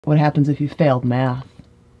What happens if you failed math?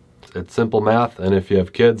 It's simple math, and if you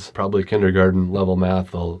have kids, probably kindergarten level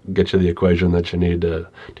math will get you the equation that you need to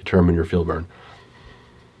determine your fuel burn.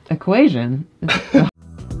 Equation?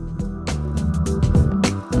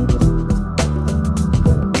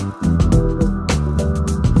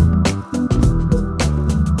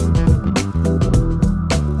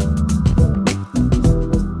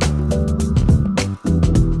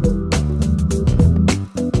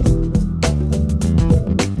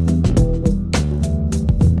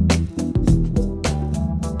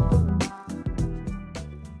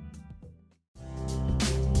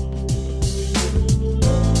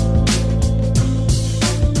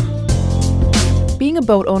 Being a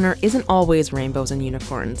boat owner isn't always rainbows and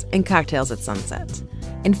unicorns and cocktails at sunset.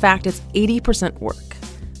 In fact, it's 80% work,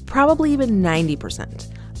 probably even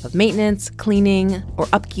 90%, of maintenance, cleaning, or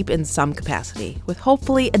upkeep in some capacity, with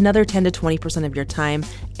hopefully another 10 to 20% of your time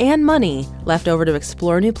and money left over to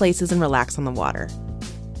explore new places and relax on the water.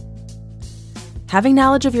 Having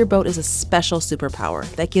knowledge of your boat is a special superpower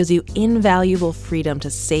that gives you invaluable freedom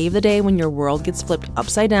to save the day when your world gets flipped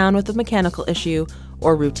upside down with a mechanical issue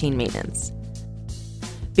or routine maintenance.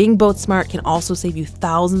 Being boat smart can also save you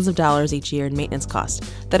thousands of dollars each year in maintenance costs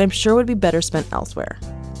that I'm sure would be better spent elsewhere.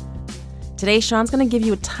 Today, Sean's going to give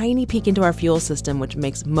you a tiny peek into our fuel system, which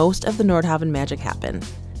makes most of the Nordhavn magic happen.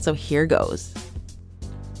 So here goes.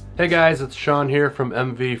 Hey guys, it's Sean here from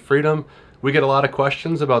MV Freedom. We get a lot of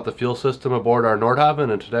questions about the fuel system aboard our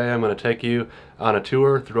Nordhavn, and today I'm going to take you on a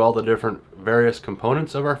tour through all the different various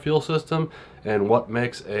components of our fuel system and what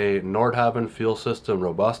makes a Nordhavn fuel system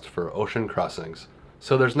robust for ocean crossings.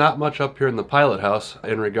 So there's not much up here in the Pilothouse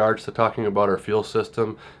in regards to talking about our fuel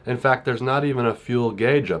system. In fact, there's not even a fuel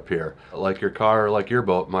gauge up here, like your car or like your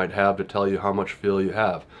boat might have to tell you how much fuel you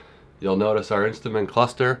have. You'll notice our instrument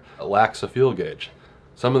cluster lacks a fuel gauge.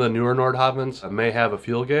 Some of the newer Nordhavns may have a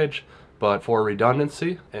fuel gauge, but for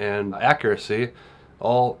redundancy and accuracy,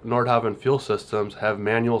 all Nordhavn fuel systems have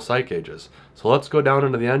manual sight gauges. So let's go down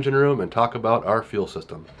into the engine room and talk about our fuel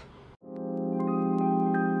system.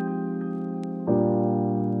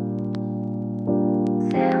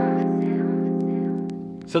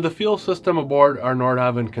 So the fuel system aboard our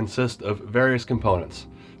Nordhavn consists of various components.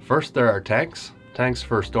 First, there are tanks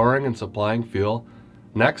for storing and supplying fuel.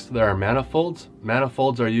 Next, there are manifolds.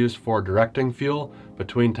 Manifolds are used for directing fuel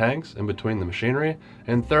between tanks and between the machinery.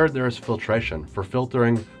 And third, there is filtration for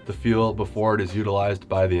filtering the fuel before it is utilized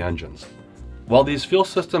by the engines. While these fuel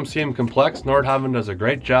systems seem complex, Nordhavn does a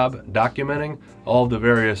great job documenting all of the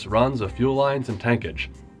various runs of fuel lines and tankage.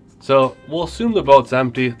 So we'll assume the boat's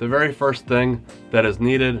empty. The very first thing that is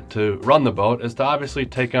needed to run the boat is to obviously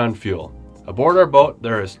take on fuel. Aboard our boat,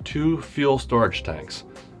 there is 2 fuel storage tanks.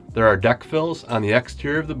 There are deck fills on the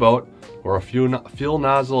exterior of the boat where a fuel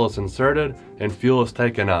nozzle is inserted and fuel is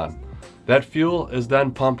taken on. That fuel is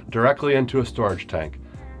then pumped directly into a storage tank.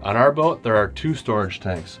 On our boat, there are 2 storage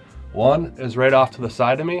tanks. One is right off to the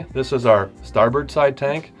side of me. This is our starboard side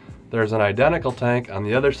tank. There's an identical tank on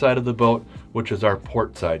the other side of the boat, which is our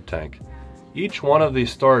port side tank. Each one of these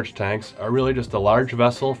storage tanks are really just a large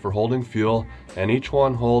vessel for holding fuel, and each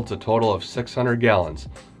one holds a total of 600 gallons.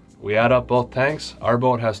 We add up both tanks, our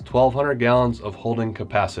boat has 1,200 gallons of holding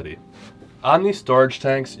capacity. On these storage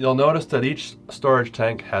tanks, you'll notice that each storage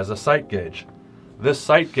tank has a sight gauge. This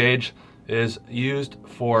sight gauge is used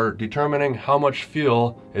for determining how much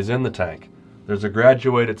fuel is in the tank. There's a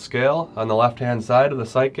graduated scale on the left-hand side of the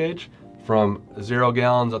sight gauge from 0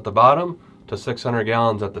 gallons at the bottom to 600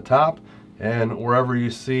 gallons at the top, and wherever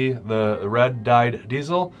you see the red dyed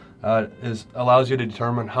diesel allows you to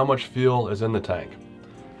determine how much fuel is in the tank.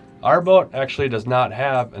 Our boat actually does not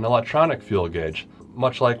have an electronic fuel gauge,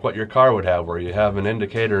 much like what your car would have, where you have an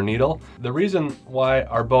indicator needle. The reason why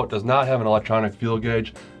our boat does not have an electronic fuel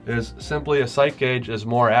gauge is simply a sight gauge is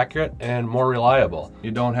more accurate and more reliable.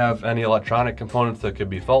 You don't have any electronic components that could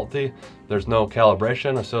be faulty. There's no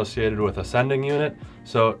calibration associated with a sending unit.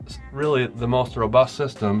 So really the most robust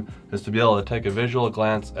system is to be able to take a visual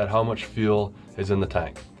glance at how much fuel is in the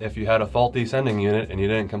tank. If you had a faulty sending unit and you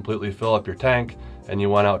didn't completely fill up your tank and you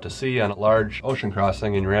went out to sea on a large ocean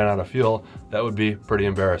crossing and you ran out of fuel, that would be pretty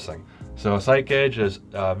embarrassing. So a sight gauge is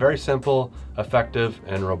very simple, effective,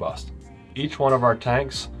 and robust. Each one of our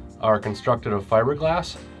tanks are constructed of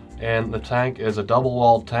fiberglass, and the tank is a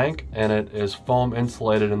double-walled tank and it is foam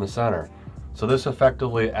insulated in the center. So this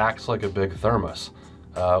effectively acts like a big thermos.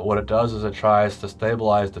 What it does is it tries to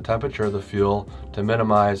stabilize the temperature of the fuel to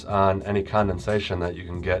minimize on any condensation that you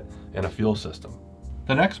can get in a fuel system.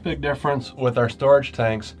 The next big difference with our storage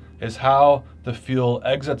tanks is how the fuel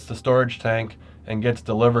exits the storage tank and gets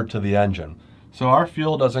delivered to the engine. So our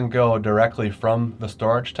fuel doesn't go directly from the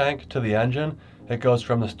storage tank to the engine. It goes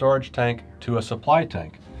from the storage tank to a supply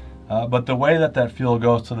tank. But the way that that fuel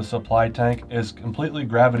goes to the supply tank is completely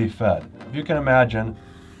gravity fed. If you can imagine,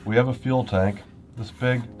 we have a fuel tank, this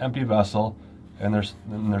big empty vessel, and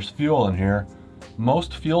there's fuel in here.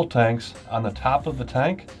 Most fuel tanks on the top of the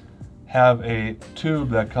tank have a tube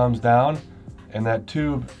that comes down, and that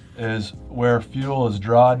tube is where fuel is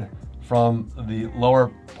drawn from the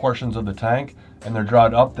lower portions of the tank, and they're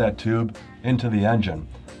drawn up that tube into the engine.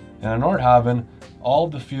 In a Nordhavn, all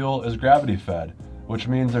of the fuel is gravity fed, which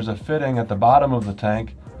means there's a fitting at the bottom of the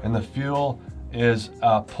tank, and the fuel is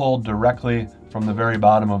pulled directly from the very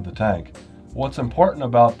bottom of the tank. What's important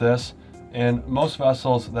about this, in most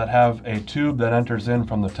vessels that have a tube that enters in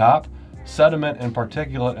from the top, sediment and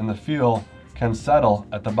particulate in the fuel can settle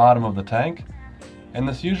at the bottom of the tank. And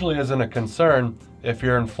this usually isn't a concern if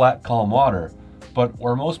you're in flat, calm water. But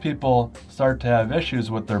where most people start to have issues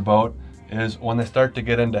with their boat is when they start to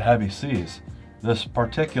get into heavy seas. This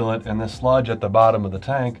particulate and this sludge at the bottom of the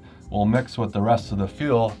tank will mix with the rest of the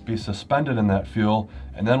fuel, be suspended in that fuel,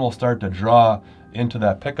 and then will start to draw into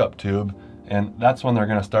that pickup tube, and that's when they're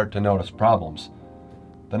going to start to notice problems.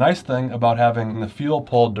 The nice thing about having the fuel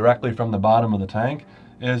pulled directly from the bottom of the tank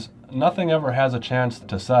is nothing ever has a chance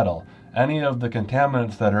to settle. Any of the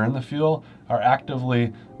contaminants that are in the fuel are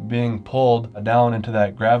actively being pulled down into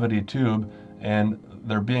that gravity tube, and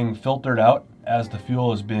they're being filtered out as the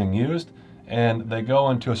fuel is being used, and they go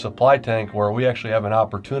into a supply tank where we actually have an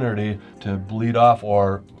opportunity to bleed off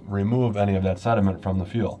or remove any of that sediment from the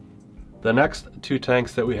fuel. The next two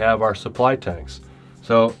tanks that we have are supply tanks.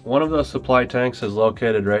 So one of those supply tanks is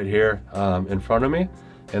located right here in front of me,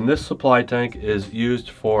 and this supply tank is used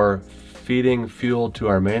for feeding fuel to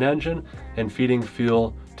our main engine and feeding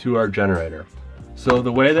fuel to our generator. So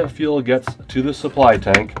the way that fuel gets to the supply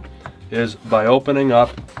tank is by opening up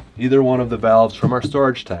either one of the valves from our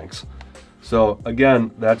storage tanks. So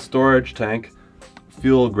again, that storage tank,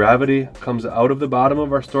 fuel gravity comes out of the bottom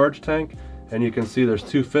of our storage tank, and you can see there's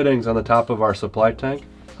two fittings on the top of our supply tank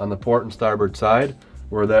on the port and starboard side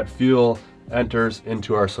where that fuel enters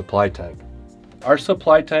into our supply tank. Our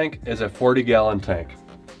supply tank is a 40-gallon tank.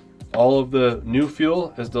 All of the new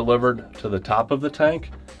fuel is delivered to the top of the tank.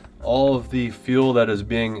 All of the fuel that is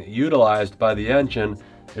being utilized by the engine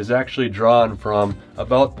is actually drawn from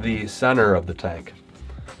about the center of the tank.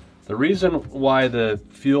 The reason why the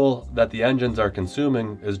fuel that the engines are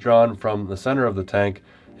consuming is drawn from the center of the tank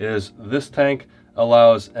is this tank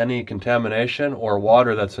allows any contamination or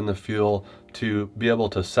water that's in the fuel to be able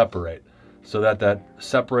to separate, so that that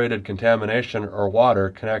separated contamination or water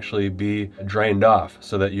can actually be drained off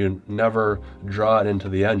so that you never draw it into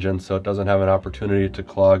the engine so it doesn't have an opportunity to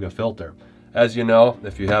clog a filter. As you know,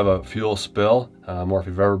 if you have a fuel spill, or if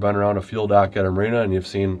you've ever been around a fuel dock at a marina and you've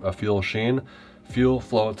seen a fuel sheen, fuel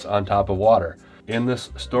floats on top of water. In this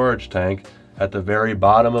storage tank, at the very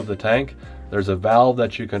bottom of the tank, there's a valve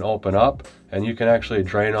that you can open up, and you can actually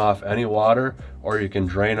drain off any water, or you can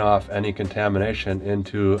drain off any contamination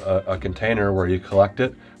into a container where you collect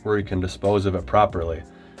it, where you can dispose of it properly.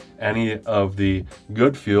 Any of the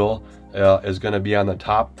good fuel is going to be on the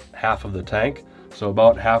top half of the tank. So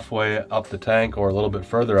about halfway up the tank or a little bit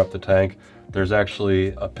further up the tank, there's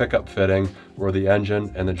actually a pickup fitting where the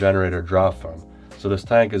engine and the generator draw from. So this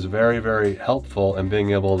tank is very, very helpful in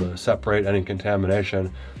being able to separate any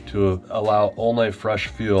contamination to allow only fresh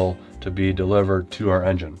fuel to be delivered to our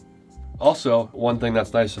engine. Also, one thing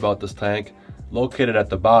that's nice about this tank, located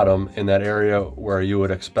at the bottom in that area where you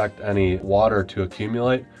would expect any water to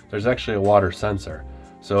accumulate, there's actually a water sensor.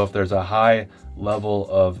 So if there's a high level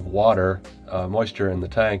of water, moisture in the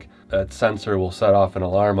tank, that sensor will set off an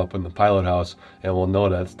alarm up in the pilot house, and we'll know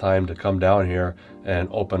that it's time to come down here and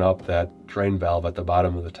open up that drain valve at the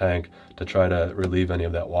bottom of the tank to try to relieve any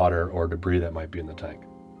of that water or debris that might be in the tank.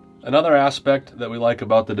 Another aspect that we like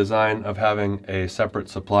about the design of having a separate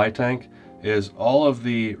supply tank is all of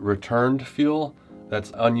the returned fuel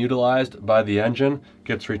that's unutilized by the engine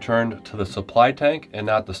gets returned to the supply tank and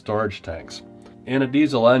not the storage tanks. In a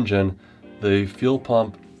diesel engine, the fuel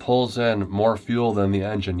pump pulls in more fuel than the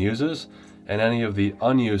engine uses, and any of the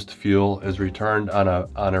unused fuel is returned on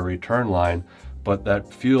a return line, but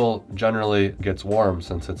that fuel generally gets warm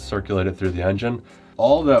since it's circulated through the engine.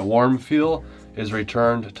 All that warm fuel is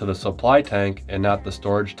returned to the supply tank and not the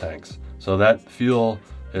storage tanks. So that fuel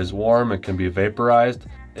is warm, it can be vaporized.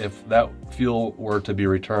 If that fuel were to be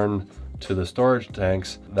returned to the storage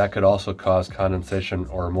tanks, that could also cause condensation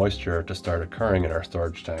or moisture to start occurring in our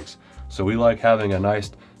storage tanks. So we like having a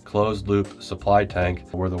nice closed loop supply tank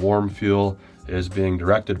where the warm fuel is being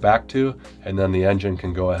directed back to, and then the engine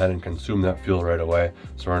can go ahead and consume that fuel right away.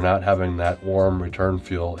 So we're not having that warm return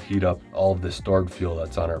fuel heat up all of the stored fuel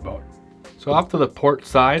that's on our boat. So off to the port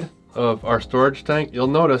side of our storage tank, you'll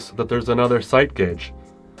notice that there's another sight gauge.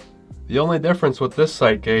 The only difference with this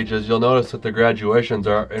sight gauge is you'll notice that the graduations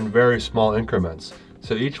are in very small increments.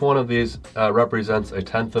 So each one of these represents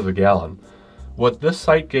 1/10 of a gallon. What this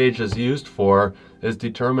sight gauge is used for is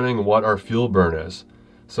determining what our fuel burn is.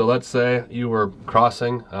 So let's say you were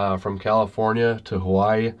crossing from California to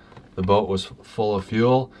Hawaii, the boat was full of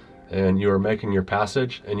fuel, and you were making your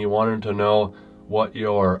passage, and you wanted to know what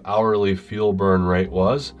your hourly fuel burn rate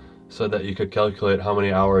was so that you could calculate how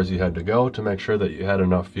many hours you had to go to make sure that you had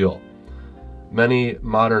enough fuel. Many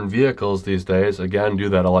modern vehicles these days, again, do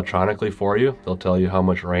that electronically for you. They'll tell you how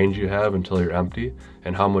much range you have until you're empty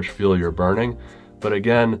and how much fuel you're burning. But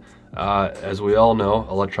again, as we all know,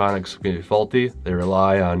 electronics can be faulty. They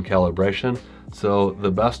rely on calibration. So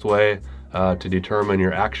the best way to determine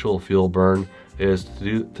your actual fuel burn is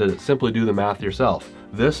to simply do the math yourself.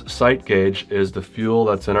 This sight gauge is the fuel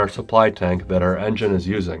that's in our supply tank that our engine is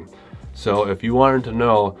using. So if you wanted to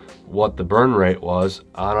know what the burn rate was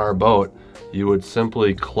on our boat, you would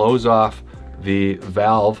simply close off the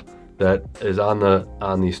valve that is on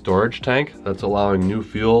the storage tank that's allowing new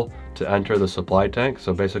fuel to enter the supply tank.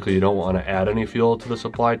 So basically you don't want to add any fuel to the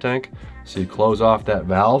supply tank. So you close off that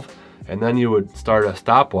valve, and then you would start a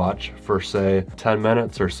stopwatch for say 10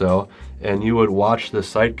 minutes or so, and you would watch the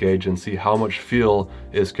sight gauge and see how much fuel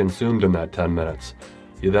is consumed in that 10 minutes.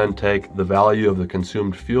 You then take the value of the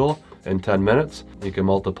consumed fuel in 10 minutes, you can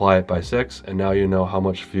multiply it by 6, and now you know how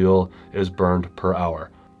much fuel is burned per hour.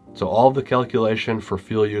 So all of the calculation for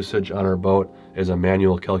fuel usage on our boat is a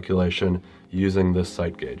manual calculation using this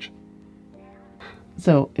sight gauge.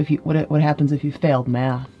 So what happens if you failed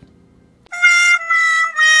math?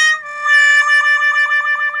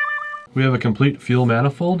 We have a complete fuel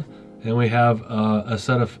manifold, and we have a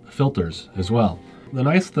set of filters as well. The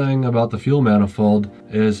nice thing about the fuel manifold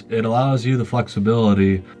is it allows you the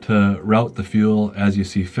flexibility to route the fuel as you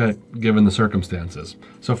see fit given the circumstances.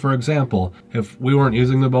 So for example, if we weren't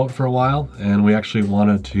using the boat for a while and we actually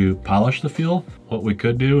wanted to polish the fuel, what we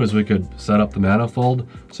could do is we could set up the manifold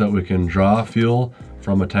so that we can draw fuel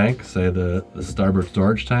from a tank, say the starboard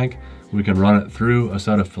storage tank. We can run it through a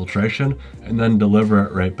set of filtration and then deliver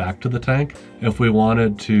it right back to the tank. If we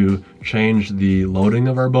wanted to change the loading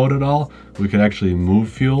of our boat at all, we could actually move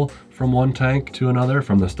fuel from one tank to another,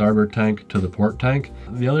 from the starboard tank to the port tank.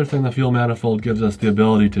 The other thing the fuel manifold gives us the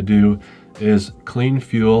ability to do is clean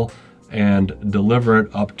fuel and deliver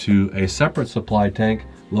it up to a separate supply tank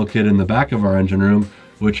located in the back of our engine room,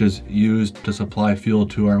 which is used to supply fuel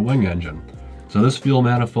to our wing engine. So this fuel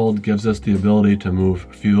manifold gives us the ability to move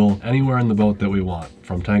fuel anywhere in the boat that we want,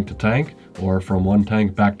 from tank to tank, or from one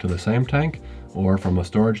tank back to the same tank, or from a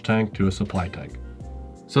storage tank to a supply tank.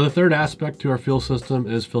 So the third aspect to our fuel system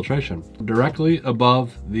is filtration. Directly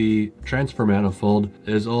above the transfer manifold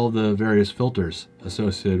is all the various filters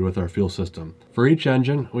associated with our fuel system. For each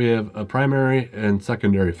engine, we have a primary and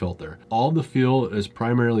secondary filter. All the fuel is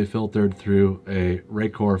primarily filtered through a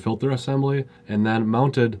Raycor filter assembly, and then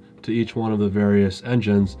mounted to each one of the various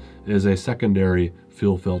engines is a secondary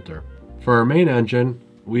fuel filter. For our main engine,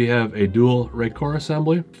 we have a dual Raycor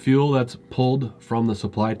assembly. Fuel that's pulled from the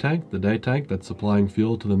supply tank, the day tank that's supplying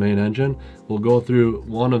fuel to the main engine, will go through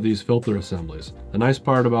one of these filter assemblies. The nice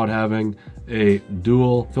part about having a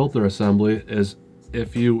dual filter assembly is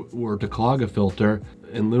if you were to clog a filter,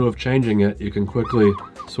 in lieu of changing it, you can quickly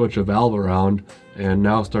switch a valve around and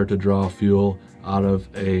now start to draw fuel out of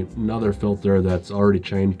another filter that's already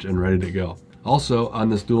changed and ready to go. Also, on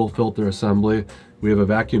this dual filter assembly, we have a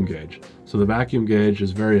vacuum gauge. So the vacuum gauge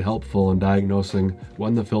is very helpful in diagnosing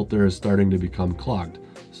when the filter is starting to become clogged,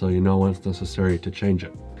 so you know when it's necessary to change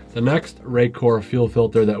it. The next Raycor fuel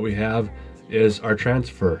filter that we have is our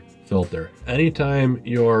transfer filter. Anytime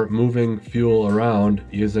you're moving fuel around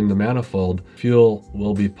using the manifold, fuel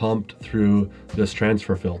will be pumped through this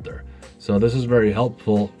transfer filter. So this is very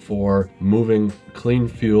helpful for moving clean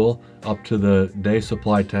fuel up to the day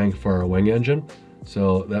supply tank for our wing engine.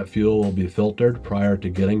 So that fuel will be filtered prior to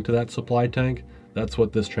getting to that supply tank. That's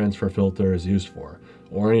what this transfer filter is used for.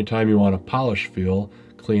 Or anytime you want to polish fuel,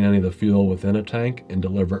 clean any of the fuel within a tank and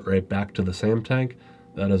deliver it right back to the same tank,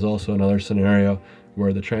 that is also another scenario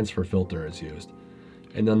where the transfer filter is used.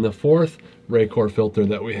 And then the fourth Raycor filter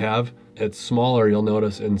that we have, it's smaller, you'll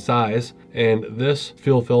notice, in size, and this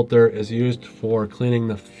fuel filter is used for cleaning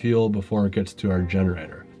the fuel before it gets to our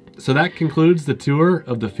generator. So that concludes the tour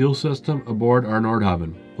of the fuel system aboard our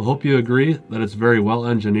Nordhavn. We hope you agree that it's very well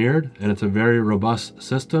engineered and it's a very robust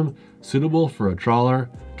system suitable for a trawler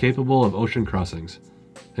capable of ocean crossings.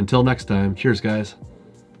 Until next time, cheers guys.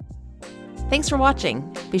 Thanks for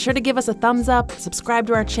watching. Be sure to give us a thumbs up, subscribe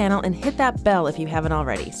to our channel, and hit that bell if you haven't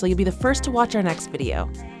already, so you'll be the first to watch our next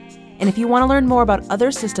video. And if you want to learn more about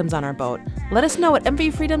other systems on our boat, let us know at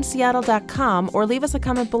mvfreedomseattle.com or leave us a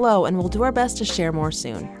comment below and we'll do our best to share more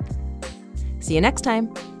soon. See you next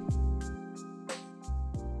time.